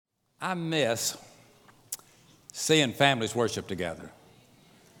I miss seeing families worship together.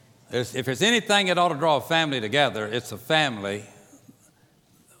 If there's anything that ought to draw a family together, it's a family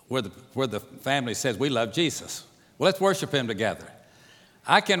where the family says, we love Jesus. Well, let's worship him together.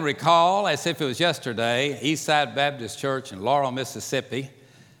 I can recall, as if it was yesterday, Eastside Baptist Church in Laurel, Mississippi,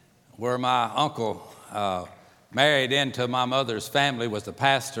 where my uncle married into my mother's family, was the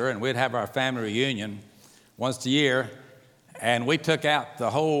pastor, and we'd have our family reunion once a year, and we took out the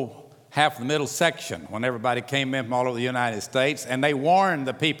whole half of the middle section when everybody came in from all over the United States, and they warned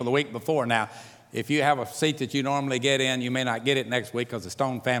the people the week before. Now, if you have a seat that you normally get in, you may not get it next week because the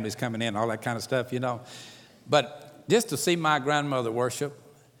Stone family's coming in, all that kind of stuff, you know. But just to see my grandmother worship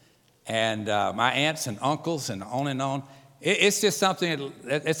and my aunts and uncles and on, it's just something,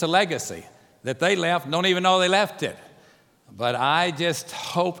 it's a legacy that they left, don't even know they left it. But I just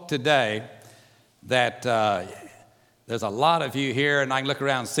hope today that there's a lot of you here, and I can look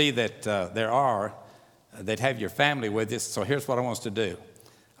around and see that there are that have your family with you. So here's what I want us to do.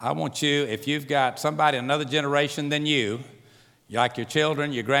 I want you, if you've got somebody another generation than you, like your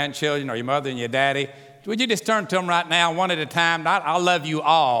children, your grandchildren, or your mother and your daddy, would you just turn to them right now, one at a time? Not I love you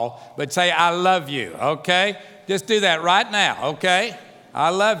all, but say I love you, okay? Just do that right now, okay? I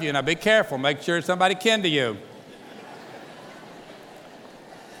love you. Now be careful. Make sure it's somebody kin to you.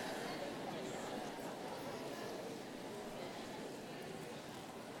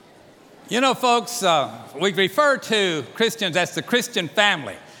 You know, folks, we refer to Christians as the Christian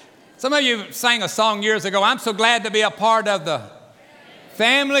family. Some of you sang a song years ago, I'm so glad to be a part of the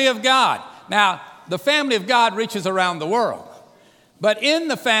family of God. Now, the family of God reaches around the world. But in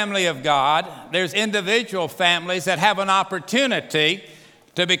the family of God, there's individual families that have an opportunity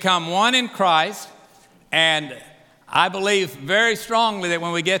to become one in Christ. And I believe very strongly that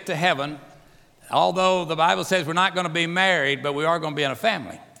when we get to heaven, although the Bible says we're not going to be married, but we are going to be in a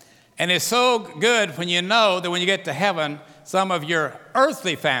family. And it's so good when you know that when you get to heaven, some of your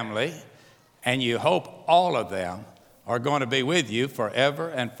earthly family, and you hope all of them, are going to be with you forever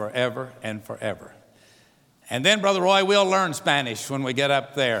and forever and forever. And then, Brother Roy, we'll learn Spanish when we get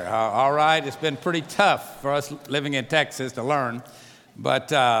up there. All right? It's been pretty tough for us living in Texas to learn.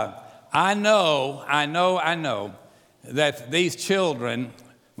 But I know that these children,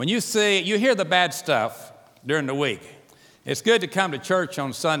 when you hear the bad stuff during the week, it's good to come to church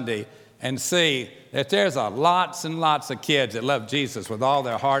on Sunday and see that there's lots and lots of kids that love Jesus with all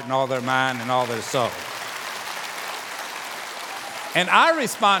their heart and all their mind and all their soul. And our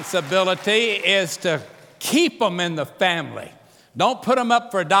responsibility is to keep them in the family. Don't put them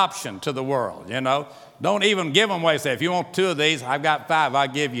up for adoption to the world, you know. Don't even give them away. Say, if you want 2 of these, I've got 5, I'll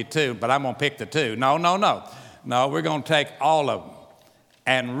give you 2, but I'm going to pick the 2. No. No, we're going to take all of them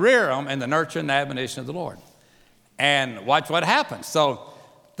and rear them in the nurture and the admonition of the Lord. And watch what happens. So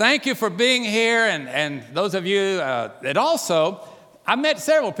thank you for being here. And those of you that also, I met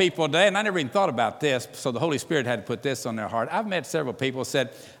several people today, and I never even thought about this, so the Holy Spirit had to put this on their heart. I've met several people who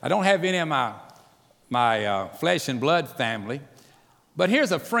said, I don't have any of my flesh and blood family, but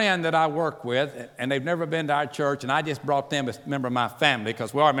here's a friend that I work with, and they've never been to our church, and I just brought them as a member of my family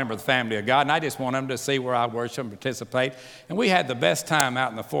because we are a member of the family of God, and I just want them to see where I worship and participate. And we had the best time out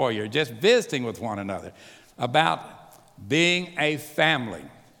in the foyer just visiting with one another about being a family.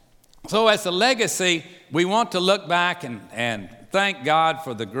 So as a legacy, we want to look back and thank God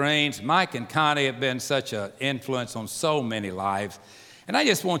for the Greens. Mike and Connie have been such an influence on so many lives. And I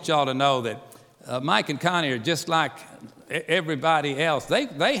just want y'all to know that Mike and Connie are just like everybody else.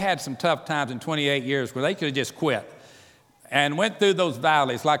 They had some tough times in 28 years where they could have just quit and went through those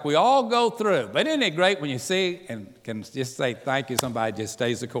valleys like we all go through. But isn't it great when you see and can just say thank you, somebody just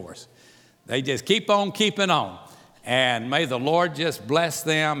stays the course. They just keep on keeping on. And may the Lord just bless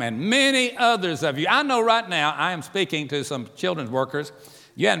them and many others of you. I know right now I am speaking to some children's workers.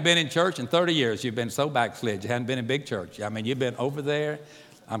 You hadn't been in church in 30 years. You've been so backslid. You hadn't been in big church. I mean, you've been over there.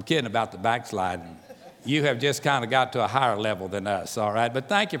 I'm kidding about the backsliding. You have just kind of got to a higher level than us, all right? But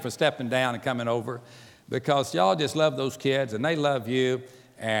thank you for stepping down and coming over because y'all just love those kids and they love you.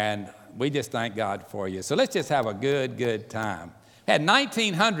 And we just thank God for you. So let's just have a good time. Had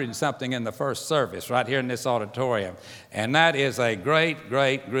 1,900 and something in the first service right here in this auditorium. And that is a great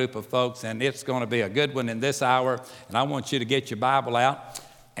group of folks, and it's going to be a good one in this hour. And I want you to get your Bible out,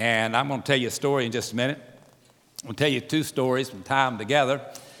 and I'm going to tell you a story in just a minute. I'll tell you 2 stories and tie them together.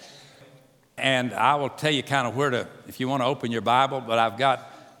 And I will tell you kind of where to, if you want to open your Bible, but I've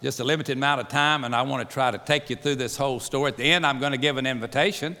got just a limited amount of time, and I want to try to take you through this whole story. At the end, I'm going to give an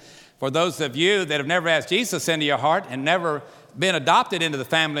invitation for those of you that have never asked Jesus into your heart and never been adopted into the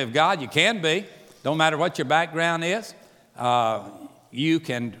family of God. You can be. Don't matter what your background is. You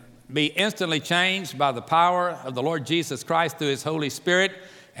can be instantly changed by the power of the Lord Jesus Christ through his Holy Spirit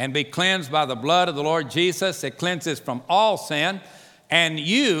and be cleansed by the blood of the Lord Jesus. It cleanses from all sin. And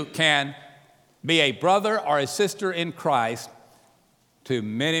you can be a brother or a sister in Christ to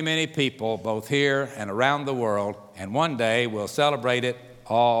many, many people, both here and around the world. And one day we'll celebrate it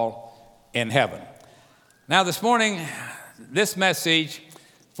all in heaven. Now this morning, this message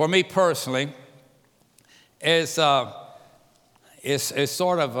for me personally is sort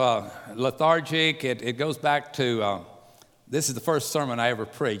of lethargic. It goes back to, this is the first sermon I ever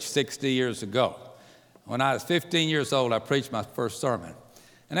preached 60 years ago. When I was 15 years old, I preached my first sermon.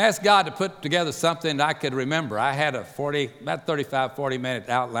 And I asked God to put together something that I could remember. I had about 35, 40-minute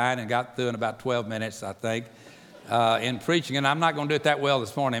outline and got through in about 12 minutes, I think, in preaching. And I'm not going to do it that well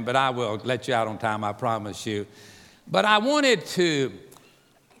this morning, but I will let you out on time, I promise you. But first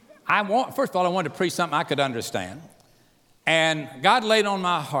of all, I wanted to preach something I could understand. And God laid on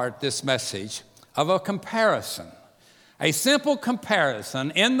my heart this message of a comparison, a simple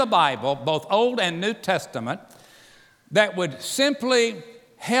comparison in the Bible, both Old and New Testament, that would simply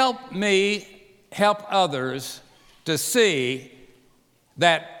help me help others to see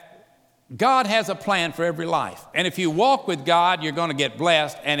that God has a plan for every life. And if you walk with God, you're going to get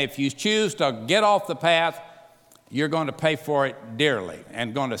blessed. And if you choose to get off the path, you're going to pay for it dearly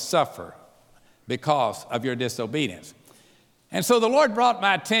and going to suffer because of your disobedience. And so the Lord brought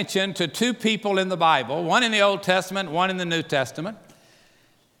my attention to two people in the Bible, one in the Old Testament, one in the New Testament.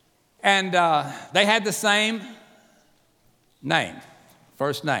 And they had the same name,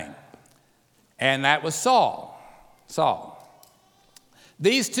 first name. And that was Saul.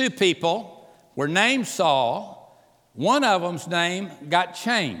 These two people were named Saul. One of them's name got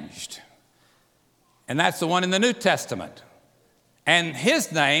changed. And that's the one in the New Testament. And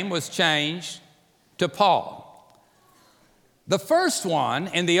his name was changed to Paul. The first one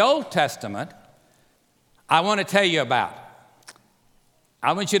in the Old Testament, I want to tell you about.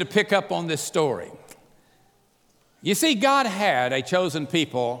 I want you to pick up on this story. You see, God had a chosen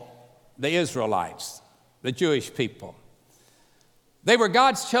people, the Israelites, the Jewish people. They were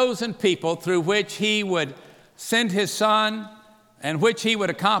God's chosen people through which he would send his son and which he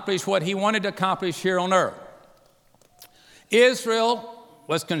would accomplish what he wanted to accomplish here on earth. Israel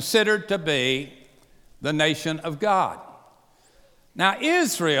was considered to be the nation of God. Now,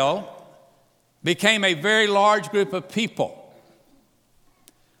 Israel became a very large group of people.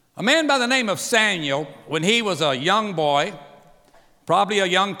 A man by the name of Samuel, when he was a young boy, probably a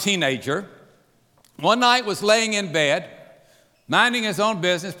young teenager, one night was laying in bed, minding his own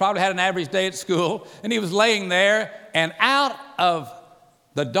business, probably had an average day at school, and he was laying there, and out of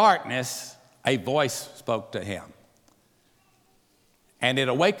the darkness, a voice spoke to him. And it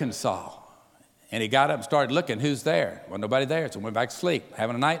awakened Saul. And he got up and started looking, who's there? Well, nobody there, so he went back to sleep,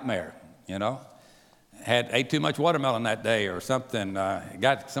 having a nightmare, ate too much watermelon that day or something,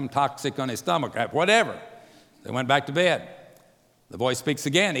 got some toxic on his stomach, whatever. They went back to bed. The voice speaks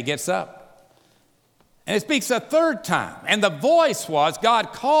again. He gets up. And it speaks a third time. And the voice was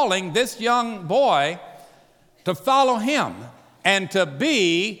God calling this young boy to follow him and to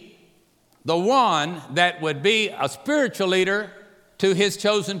be the one that would be a spiritual leader to his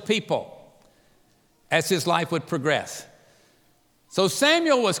chosen people as his life would progress. So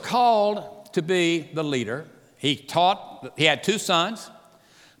Samuel was called to be the leader. He taught, he had two sons.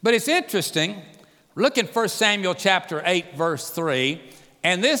 But it's interesting, look at 1 Samuel chapter 8, verse 3,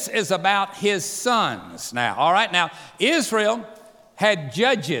 and this is about his sons now. All right, now Israel had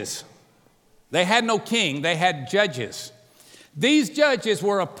judges. They had no king, they had judges. These judges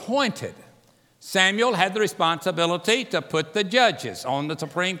were appointed. Samuel had the responsibility to put the judges on the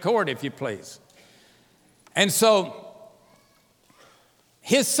Supreme Court, if you please. And so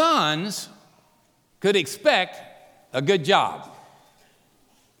his sons could expect a good job,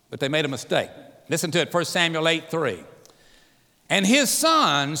 but they made a mistake. Listen to it, 1 Samuel 8:3. And his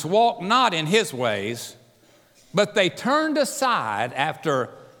sons walked not in his ways, but they turned aside after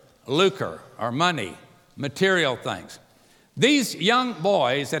lucre or money, material things. These young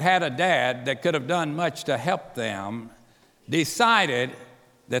boys that had a dad that could have done much to help them decided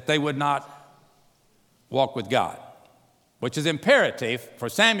that they would not walk with God, which is imperative for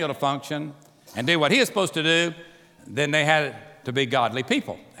Samuel to function and do what he is supposed to do. Then they had to be godly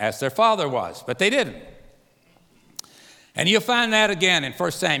people, as their father was, but they didn't. And you'll find that again in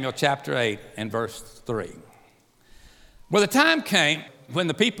 1 Samuel chapter 8 and verse 3. Well, the time came when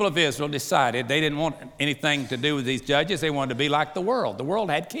the people of Israel decided they didn't want anything to do with these judges. They wanted to be like the world. The world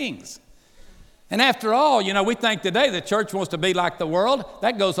had kings. And after all, we think today the church wants to be like the world.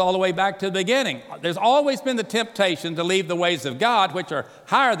 That goes all the way back to the beginning. There's always been the temptation to leave the ways of God, which are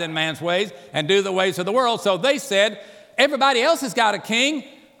higher than man's ways, and do the ways of the world. So they said, everybody else has got a king.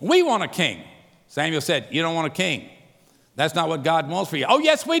 We want a king. Samuel said, you don't want a king. That's not what God wants for you. Oh,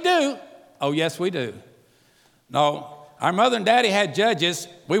 yes, we do. Oh, yes, we do. No, our mother and daddy had judges.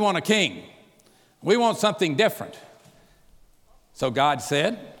 We want a king. We want something different. So God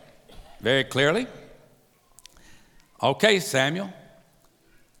said very clearly, okay, Samuel,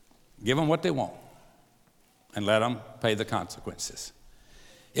 give them what they want and let them pay the consequences.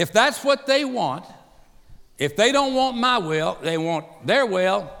 If that's what they want, if they don't want my will, they want their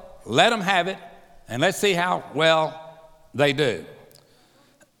will, let them have it, and let's see how well they do.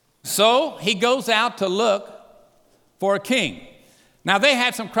 So he goes out to look for a king. Now, they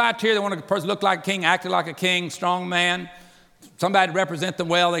had some criteria. They wanted a person to look like a king, acted like a king, strong man, somebody to represent them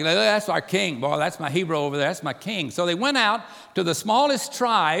well. They go, oh, that's our king. Boy, that's my hero over there. That's my king. So they went out to the smallest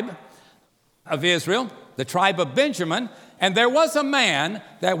tribe of Israel, the tribe of Benjamin, and there was a man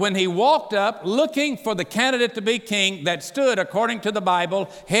that when he walked up looking for the candidate to be king that stood, according to the Bible,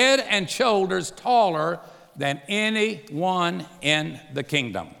 head and shoulders taller than anyone in the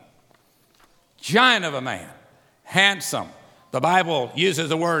kingdom. Giant of a man, handsome. The Bible uses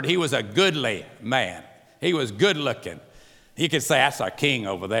the word, he was a goodly man. He was good looking. You could say, that's our king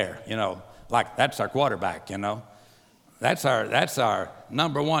over there, like that's our quarterback, That's our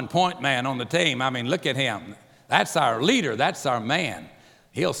number one point man on the team. I mean, look at him. That's our leader. That's our man.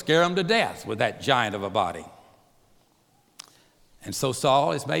 He'll scare them to death with that giant of a body. And so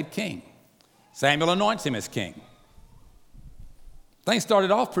Saul is made king. Samuel anoints him as king. Things started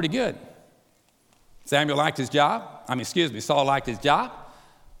off pretty good. Saul liked his job.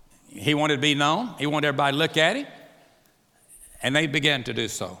 He wanted to be known. He wanted everybody to look at him. And they began to do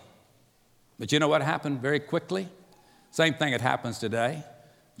so. But you know what happened very quickly? Same thing that happens today.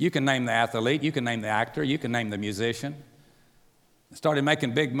 You can name the athlete, you can name the actor, you can name the musician. Started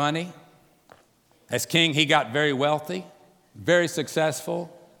making big money. As king, he got very wealthy, very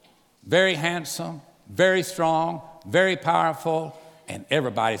successful, very handsome, very strong, very powerful, and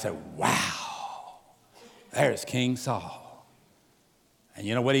everybody said, wow, there's King Saul. And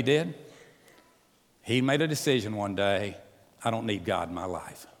you know what he did? He made a decision one day, I don't need God in my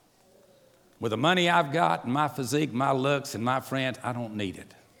life. With the money I've got and my physique, my looks, and my friends, I don't need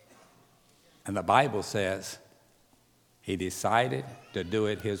it. And the Bible says he decided to do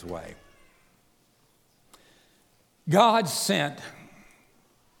it his way. God sent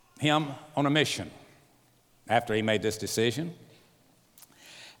him on a mission after he made this decision.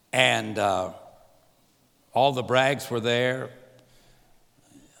 And all the brags were there,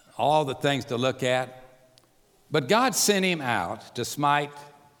 all the things to look at. But God sent him out to smite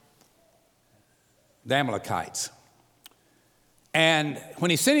the Amalekites. And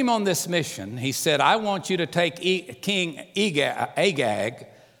when he sent him on this mission, he said, I want you to take King Agag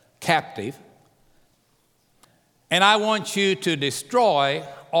captive, and I want you to destroy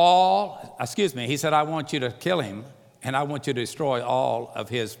he said, I want you to kill him, and I want you to destroy all of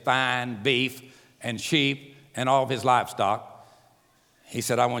his fine beef and sheep and all of his livestock. He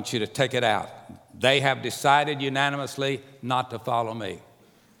said, I want you to take it out. They have decided unanimously not to follow me.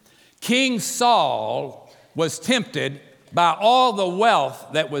 King Saul was tempted by all the wealth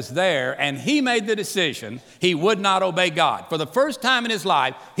that was there, and he made the decision he would not obey God. For the first time in his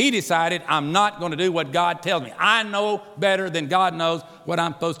life, he decided, I'm not going to do what God tells me. I know better than God knows what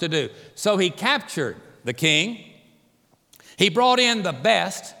I'm supposed to do. So he captured the king. He brought in the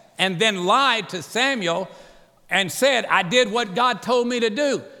best and then lied to Samuel and said, I did what God told me to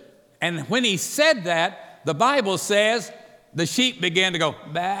do. And when he said that, the Bible says the sheep began to go,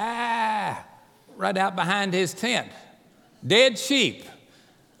 bah, right out behind his tent. Dead sheep.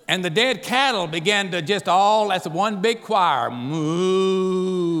 And the dead cattle began to just all, that's one big choir,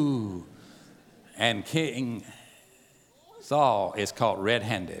 moo. And King Saul is caught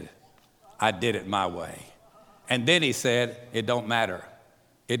red-handed. I did it my way. And then he said, it don't matter.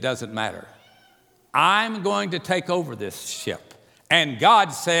 It doesn't matter. I'm going to take over this ship. And God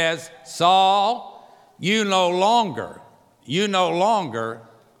says, Saul, you no longer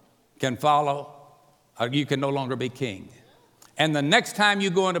can follow, or you can no longer be king. And the next time you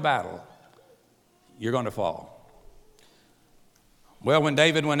go into battle, you're going to fall. Well, when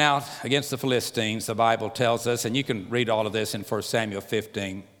David went out against the Philistines, the Bible tells us, and you can read all of this in 1 Samuel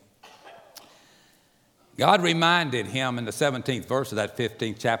 15, God reminded him in the 17th verse of that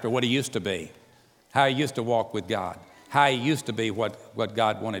 15th chapter what he used to be, how he used to walk with God, how he used to be what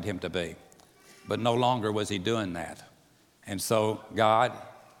God wanted him to be. But no longer was he doing that. And so God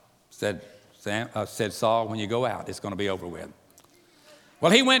said, said Saul, when you go out, it's going to be over with.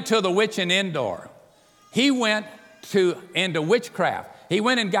 Well, he went to the witch in Endor. He went into witchcraft. He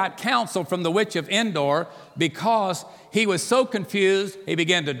went and got counsel from the witch of Endor because he was so confused. He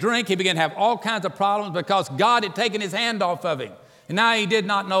began to drink. He began to have all kinds of problems because God had taken his hand off of him. And now he did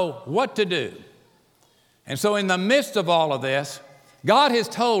not know what to do. And so in the midst of all of this, God has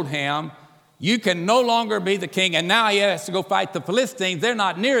told him, you can no longer be the king. And now he has to go fight the Philistines. They're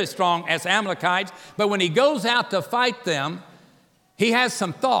not near as strong as Amalekites. But when he goes out to fight them, he has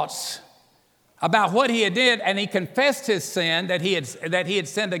some thoughts about what he had did, and he confessed his sin that he had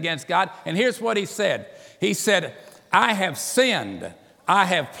sinned against God. And here's what he said. He said, I have sinned. I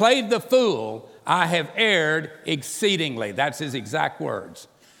have played the fool. I have erred exceedingly. That's his exact words.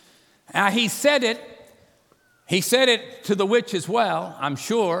 Now he said it to the witch as well, I'm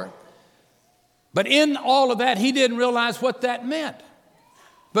sure. But in all of that, he didn't realize what that meant.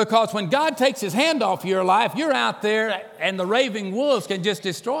 Because when God takes his hand off your life, you're out there and the raving wolves can just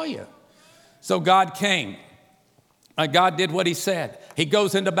destroy you. So God came. God did what he said. He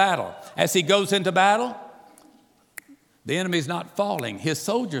goes into battle. As he goes into battle, the enemy's not falling. His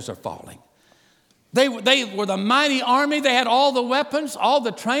soldiers are falling. They were the mighty army. They had all the weapons, all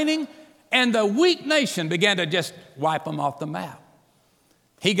the training, and the weak nation began to just wipe them off the map.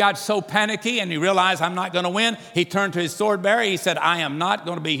 He got so panicky and he realized, I'm not going to win. He turned to his sword bearer. He said, I am not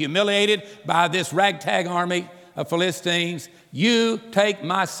going to be humiliated by this ragtag army of Philistines. You take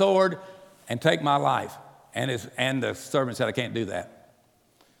my sword and take my life. And the servant said, I can't do that.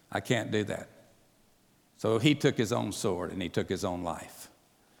 I can't do that. So he took his own sword and he took his own life.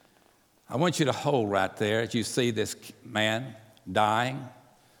 I want you to hold right there as you see this man dying,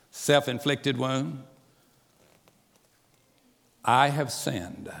 self-inflicted wound. I have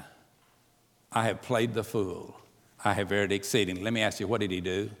sinned. I have played the fool. I have erred exceedingly. Let me ask you, what did he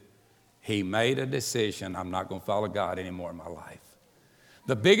do? He made a decision. I'm not going to follow God anymore in my life.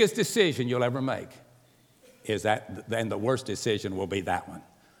 The biggest decision you'll ever make is that, and the worst decision will be that one.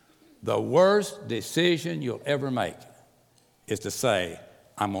 The worst decision you'll ever make is to say,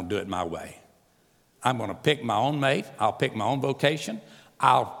 I'm going to do it my way. I'm going to pick my own mate. I'll pick my own vocation.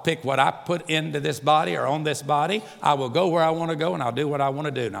 I'll pick what I put into this body or on this body. I will go where I want to go and I'll do what I want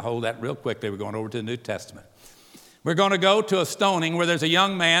to do. Now hold that real quickly. We're going over to the New Testament. We're going to go to a stoning where there's a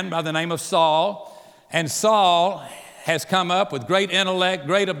young man by the name of Saul. And Saul has come up with great intellect,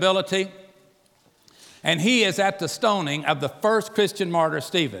 great ability. And he is at the stoning of the first Christian martyr,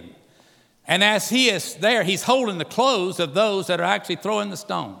 Stephen. And as he is there, he's holding the clothes of those that are actually throwing the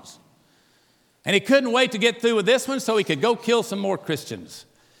stones. And he couldn't wait to get through with this one so he could go kill some more Christians.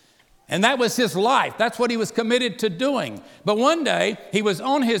 And that was his life. That's what he was committed to doing. But one day, he was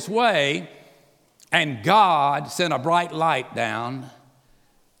on his way, and God sent a bright light down,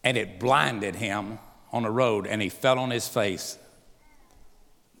 and it blinded him on the road, and he fell on his face.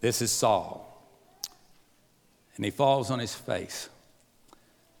 This is Saul. And he falls on his face.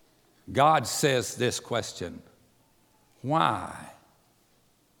 God says this question, why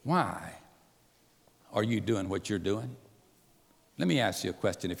are you doing what you're doing? Let me ask you a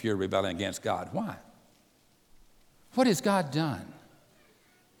question. If you're rebelling against God, why? What has God done?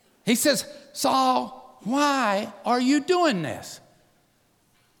 He says, Saul, why are you doing this?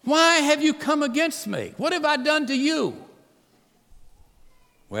 Why have you come against me? What have I done to you?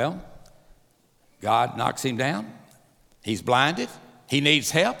 Well, God knocks him down. He's blinded. He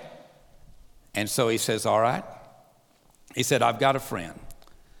needs help. And so he says, all right. He said, I've got a friend.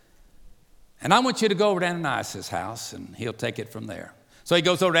 And I want you to go over to Ananias' house, and he'll take it from there. So he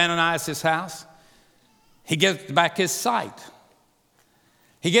goes over to Ananias' house. He gets back his sight.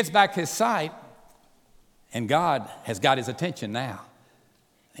 He gets back his sight, and God has got his attention now.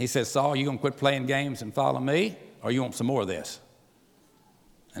 He says, Saul, you going to quit playing games and follow me, or you want some more of this?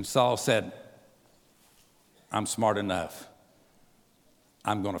 And Saul said, I'm smart enough.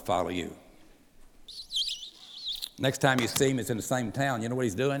 I'm going to follow you. Next time you see him, he's in the same town. You know what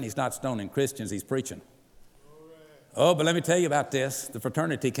he's doing? He's not stoning Christians, he's preaching. Oh, but let me tell you about this. The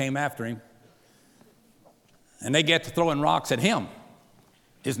fraternity came after him, and they get to throwing rocks at him.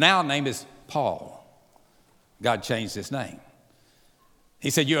 His now name is Paul. God changed his name. He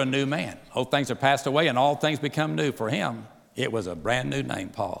said, you're a new man. Old things are passed away, and all things become new. For him, it was a brand new name,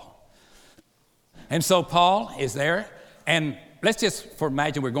 Paul. And so Paul is there, and let's just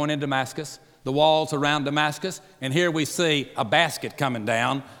imagine we're going into Damascus. The walls around Damascus, and here we see a basket coming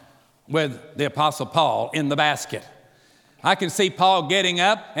down with the Apostle Paul in the basket. I can see Paul getting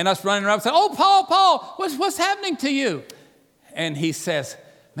up and us running around and saying, oh, Paul, what's happening to you? And he says,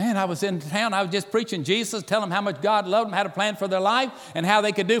 man, I was in town. I was just preaching Jesus, telling them how much God loved them, had a plan for their life, and how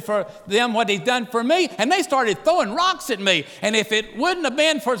they could do for them what he's done for me. And they started throwing rocks at me. And if it wouldn't have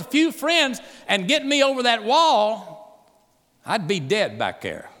been for a few friends and getting me over that wall, I'd be dead back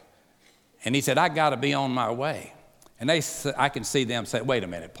there. And he said, I got to be on my way. And I can see them say, wait a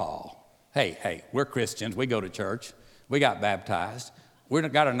minute, Paul. Hey, we're Christians. We go to church. We got baptized. We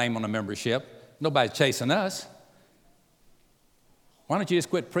got our name on the membership. Nobody's chasing us. Why don't you just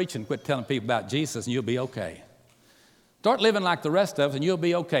quit preaching, quit telling people about Jesus, and you'll be okay. Start living like the rest of us, and you'll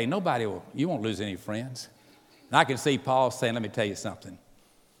be okay. You won't lose any friends. And I can see Paul saying, let me tell you something.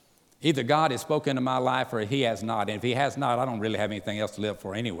 Either God has spoken into my life or he has not. And if he has not, I don't really have anything else to live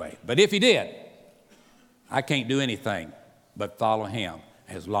for anyway. But if he did, I can't do anything but follow him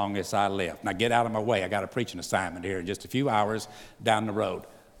as long as I live. Now get out of my way. I got a preaching assignment here in just a few hours down the road.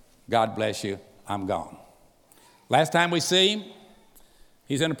 God bless you. I'm gone. Last time we see him,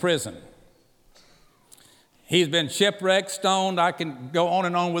 he's in a prison. He's been shipwrecked, stoned. I can go on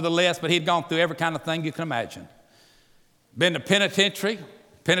and on with the list, but he'd gone through every kind of thing you can imagine. Been to penitentiary.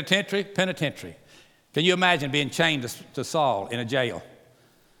 Can you imagine being chained to Saul in a jail?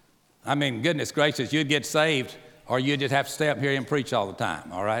 I mean, goodness gracious, you'd get saved or you'd just have to stay up here and preach all the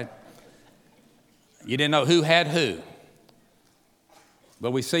time, all right? You didn't know who had who.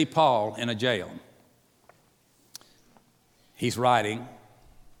 But we see Paul in a jail. He's writing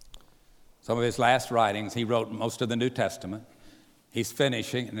some of his last writings. He wrote most of the New Testament. He's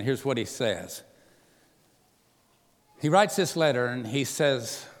finishing, and here's what he says. He writes this letter, and he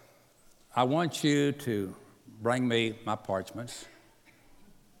says, I want you to bring me my parchments,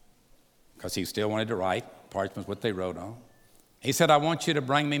 because he still wanted to write. Parchments, what they wrote on. He said, I want you to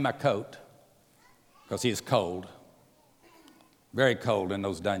bring me my coat, because he's cold, very cold in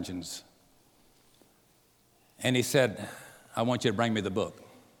those dungeons. And he said, I want you to bring me the book.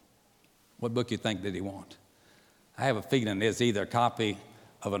 What book you think did he want? I have a feeling it's either a copy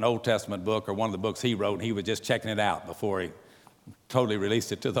of an Old Testament book or one of the books he wrote, and he was just checking it out before he totally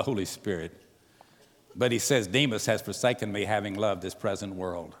released it to the Holy Spirit. But he says, Demas has forsaken me, having loved this present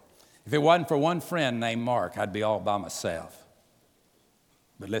world. If it wasn't for one friend named Mark, I'd be all by myself.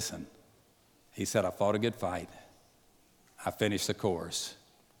 But listen, he said, I fought a good fight. I finished the course,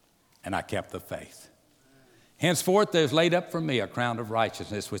 and I kept the faith. Henceforth, there's laid up for me a crown of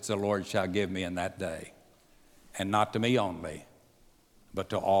righteousness, which the Lord shall give me in that day. And not to me only, but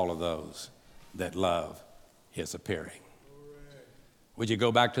to all of those that love his appearing. Would you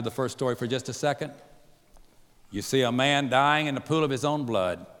go back to the first story for just a second? You see a man dying in the pool of his own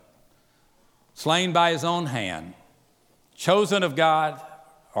blood, slain by his own hand, chosen of God,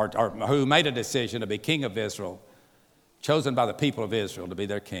 or who made a decision to be king of Israel, chosen by the people of Israel to be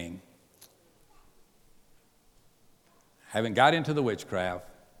their king. Having got into the witchcraft,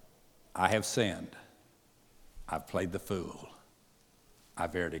 I have sinned. I've played the fool.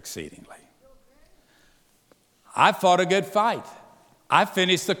 I've erred exceedingly. I fought a good fight. I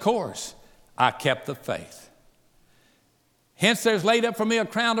finished the course. I kept the faith. Hence there's laid up for me a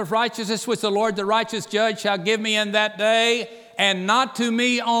crown of righteousness, which the Lord, the righteous judge, shall give me in that day, and not to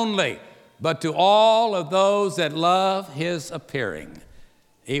me only, but to all of those that love his appearing,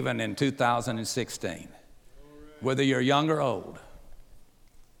 even in 2016. Whether you're young or old,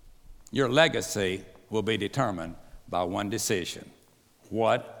 your legacy will be determined by one decision.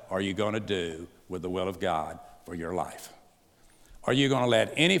 What are you going to do with the will of God for your life? Are you going to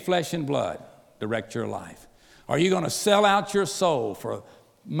let any flesh and blood direct your life? Are you going to sell out your soul for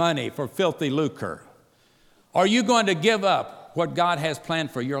money, for filthy lucre? Are you going to give up what God has planned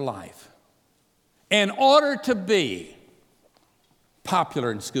for your life in order to be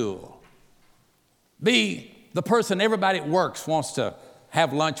popular in school? Be the person everybody at work wants to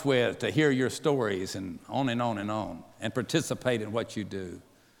have lunch with, to hear your stories, and on and on and on, and participate in what you do.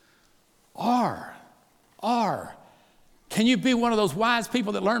 Or, can you be one of those wise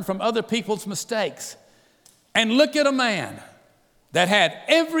people that learn from other people's mistakes and look at a man that had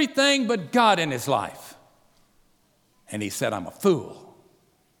everything but God in his life, and he said, I'm a fool.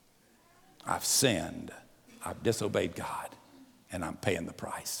 I've sinned. I've disobeyed God, and I'm paying the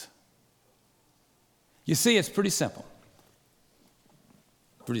price. You see, it's pretty simple.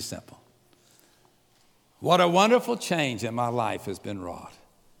 Pretty simple. What a wonderful change in my life has been wrought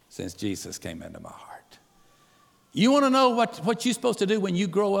since Jesus came into my heart. You want to know what you're supposed to do when you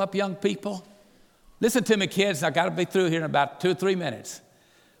grow up, young people? Listen to me, kids. I've got to be through here in about 2 or 3 minutes.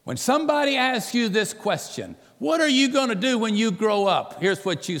 When somebody asks you this question, what are you going to do when you grow up? Here's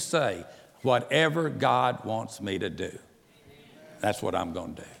what you say: whatever God wants me to do. That's what I'm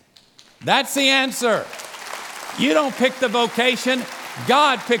going to do. That's the answer. You don't pick the vocation.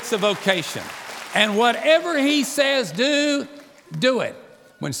 God picks a vocation. And whatever he says do, do it.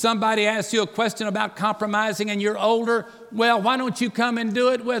 When somebody asks you a question about compromising and you're older, well, why don't you come and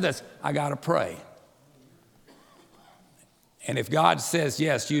do it with us? I got to pray. And if God says,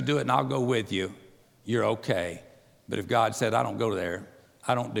 yes, you do it and I'll go with you, you're okay. But if God said, I don't go there,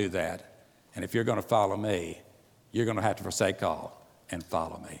 I don't do that. And if you're going to follow me, you're going to have to forsake all and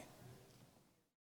follow me.